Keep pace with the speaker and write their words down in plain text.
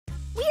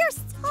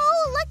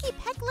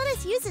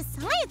always use a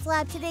science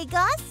lab today,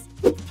 Gus.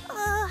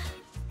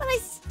 But I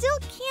still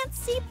can't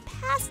see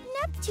past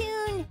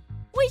Neptune.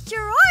 We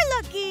sure are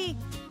lucky.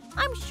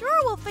 I'm sure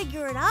we'll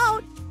figure it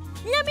out.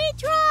 Let me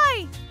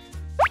try.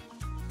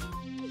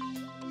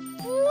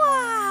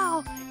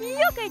 Wow!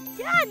 Look at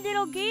that,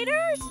 little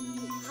gators.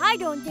 I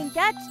don't think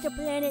that's the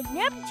planet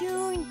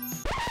Neptune.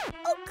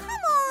 Oh, come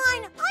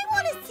on! I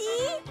want to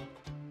see!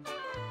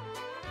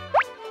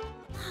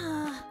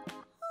 All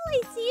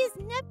I see is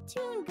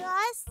Neptune,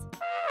 Gus.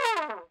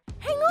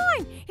 Hang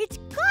on! It's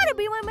gotta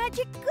be my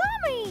Magic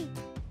Gummy!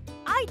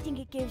 I think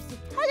it gives the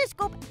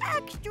telescope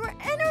extra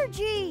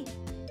energy.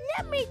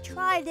 Let me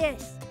try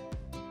this.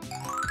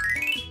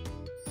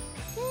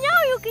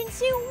 Now you can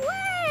see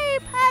way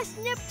past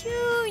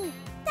Neptune!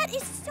 That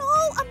is so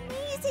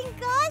amazing,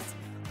 Gus!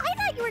 I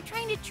thought you were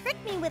trying to trick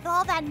me with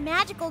all that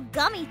magical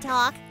gummy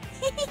talk.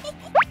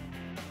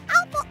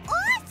 Alpha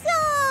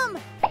awesome!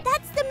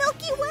 That's the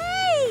Milky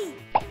Way!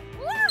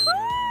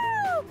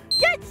 Woohoo!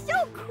 That's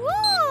so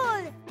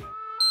cool!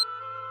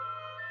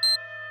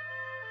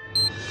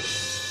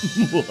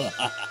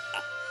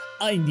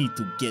 I need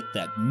to get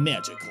that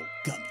magical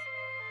gummy,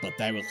 but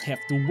I will have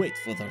to wait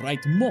for the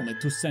right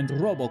moment to send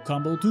Robo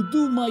Combo to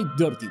do my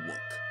dirty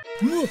work.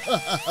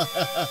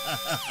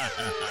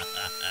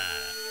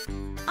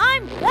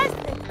 I'm Gus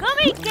the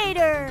Gummy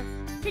Gator.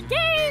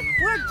 Today,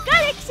 we're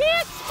Galaxy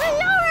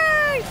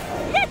Explorers!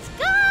 Let's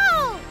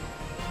go!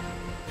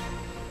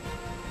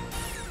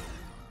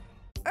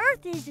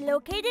 Earth is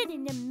located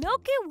in the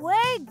Milky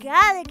Way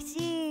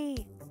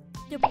Galaxy.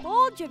 The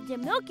bulge of the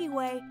Milky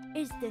Way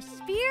is the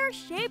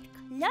sphere-shaped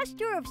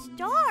cluster of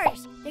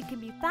stars that can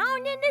be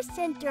found in the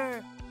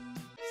center.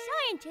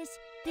 Scientists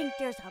think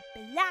there's a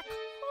black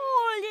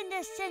hole in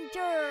the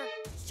center,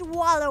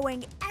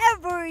 swallowing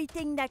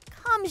everything that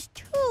comes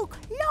too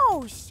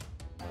close.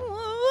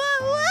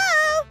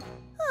 Whoa!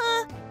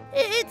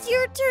 It's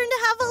your turn to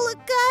have a look,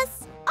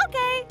 Gus.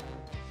 Okay.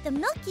 The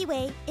Milky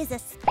Way is a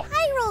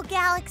spiral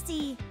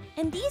galaxy,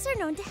 and these are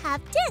known to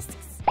have disks.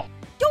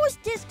 Those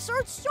disks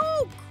are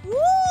so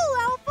cool,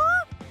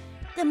 Alpha!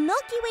 The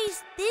Milky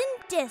Way's thin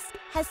disk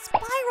has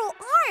spiral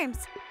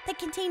arms that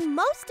contain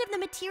most of the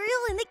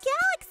material in the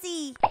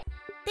galaxy.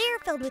 They are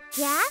filled with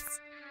gas,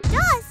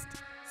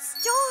 dust,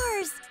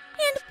 stars,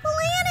 and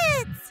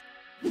planets.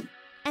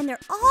 And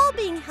they're all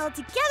being held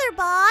together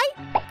by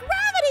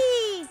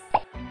gravity.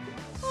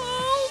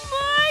 Oh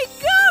my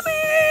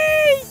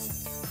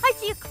gummies! I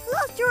see a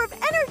cluster of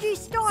energy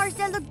stars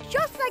that look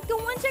just like the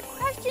ones that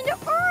crashed into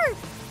Earth.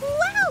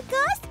 Wow,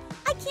 Gus!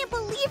 I can't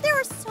believe there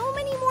are so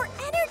many more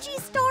energy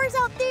stars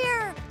out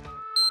there!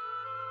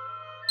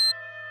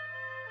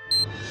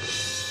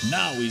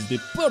 Now is the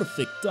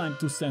perfect time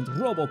to send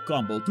Robo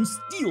Combo to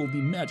steal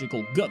the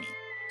magical gummy,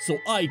 so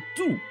I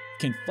too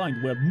can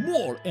find where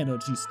more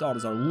energy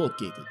stars are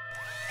located.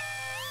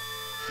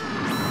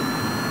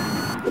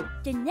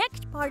 The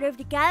next part of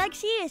the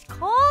galaxy is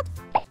called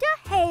the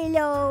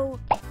halo.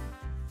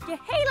 The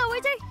halo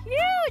is a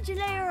huge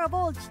layer of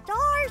old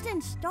stars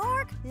and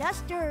star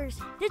clusters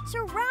that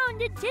surround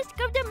the disk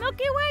of the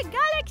Milky Way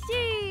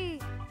Galaxy.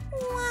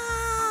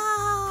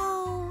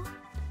 Wow!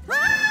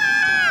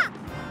 Ah!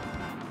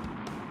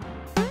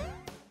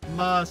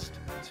 Must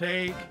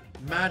take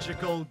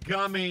magical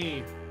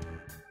gummy.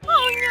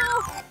 Oh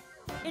no!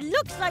 It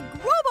looks like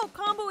Robo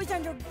Combo is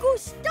under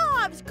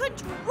Gustav's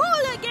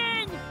control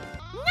again!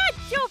 Not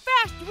so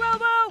fast,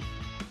 Robo!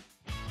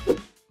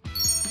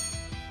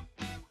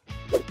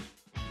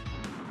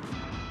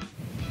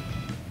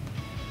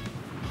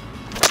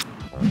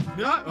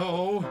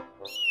 Uh-oh.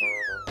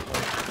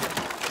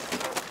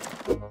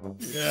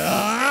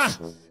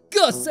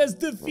 Gus has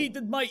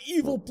defeated my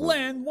evil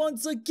plan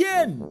once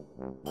again!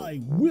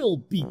 I will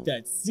beat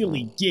that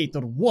silly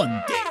gator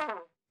one day!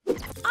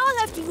 I'll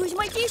have to use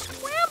my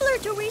de-scrambler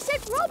to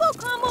reset Robo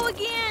Combo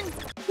again!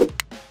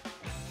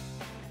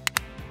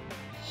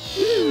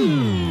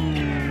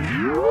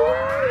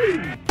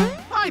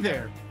 Hi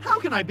there. How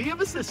can I be of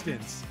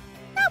assistance?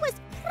 That was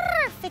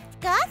perfect,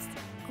 Gus!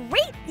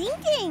 Great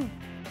thinking!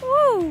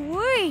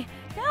 Ooh-wee,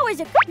 that was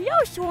a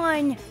close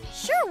one!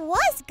 Sure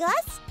was,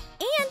 Gus!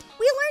 And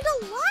we learned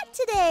a lot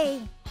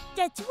today!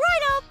 That's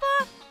right,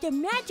 Alpha! The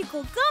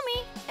magical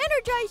gummy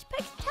energized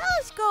Peck's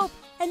telescope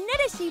and let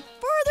us see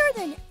further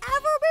than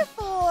ever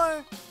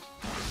before!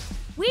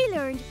 We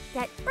learned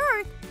that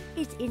Earth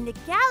is in the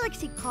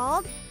galaxy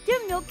called the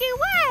Milky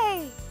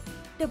Way!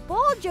 The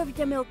bulge of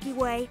the Milky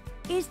Way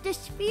is the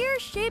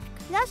sphere-shaped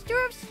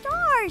cluster of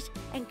stars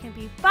and can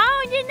be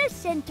found in the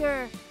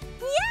center.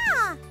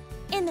 Yeah!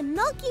 And the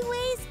Milky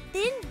Way's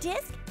thin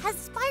disk has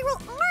spiral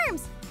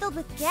arms filled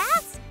with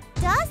gas,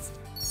 dust,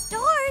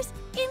 stars,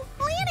 and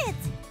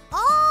planets,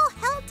 all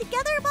held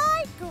together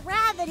by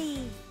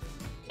gravity.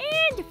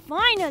 And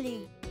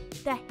finally,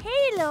 the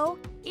halo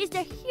is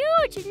the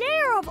huge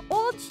layer of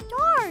old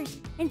stars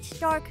and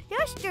star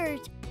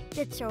clusters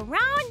that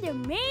surround the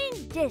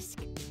main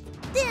disk.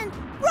 Then,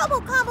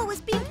 Robo Combo was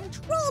being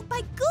controlled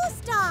by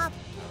Gustav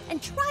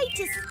and tried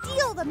to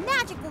steal the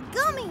magical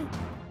gummy.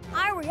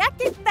 I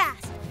reacted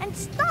fast and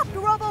stopped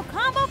Robo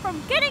Combo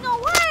from getting away.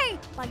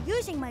 by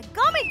using my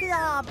gummy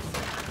gloves.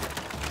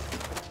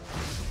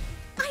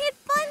 I had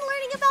fun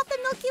learning about the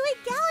Milky Way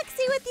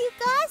Galaxy with you,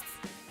 Gus.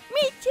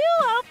 Me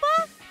too,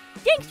 Alpha.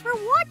 Thanks for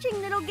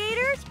watching, little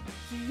Gators.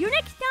 See you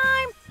next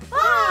time.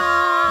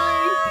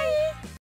 Bye.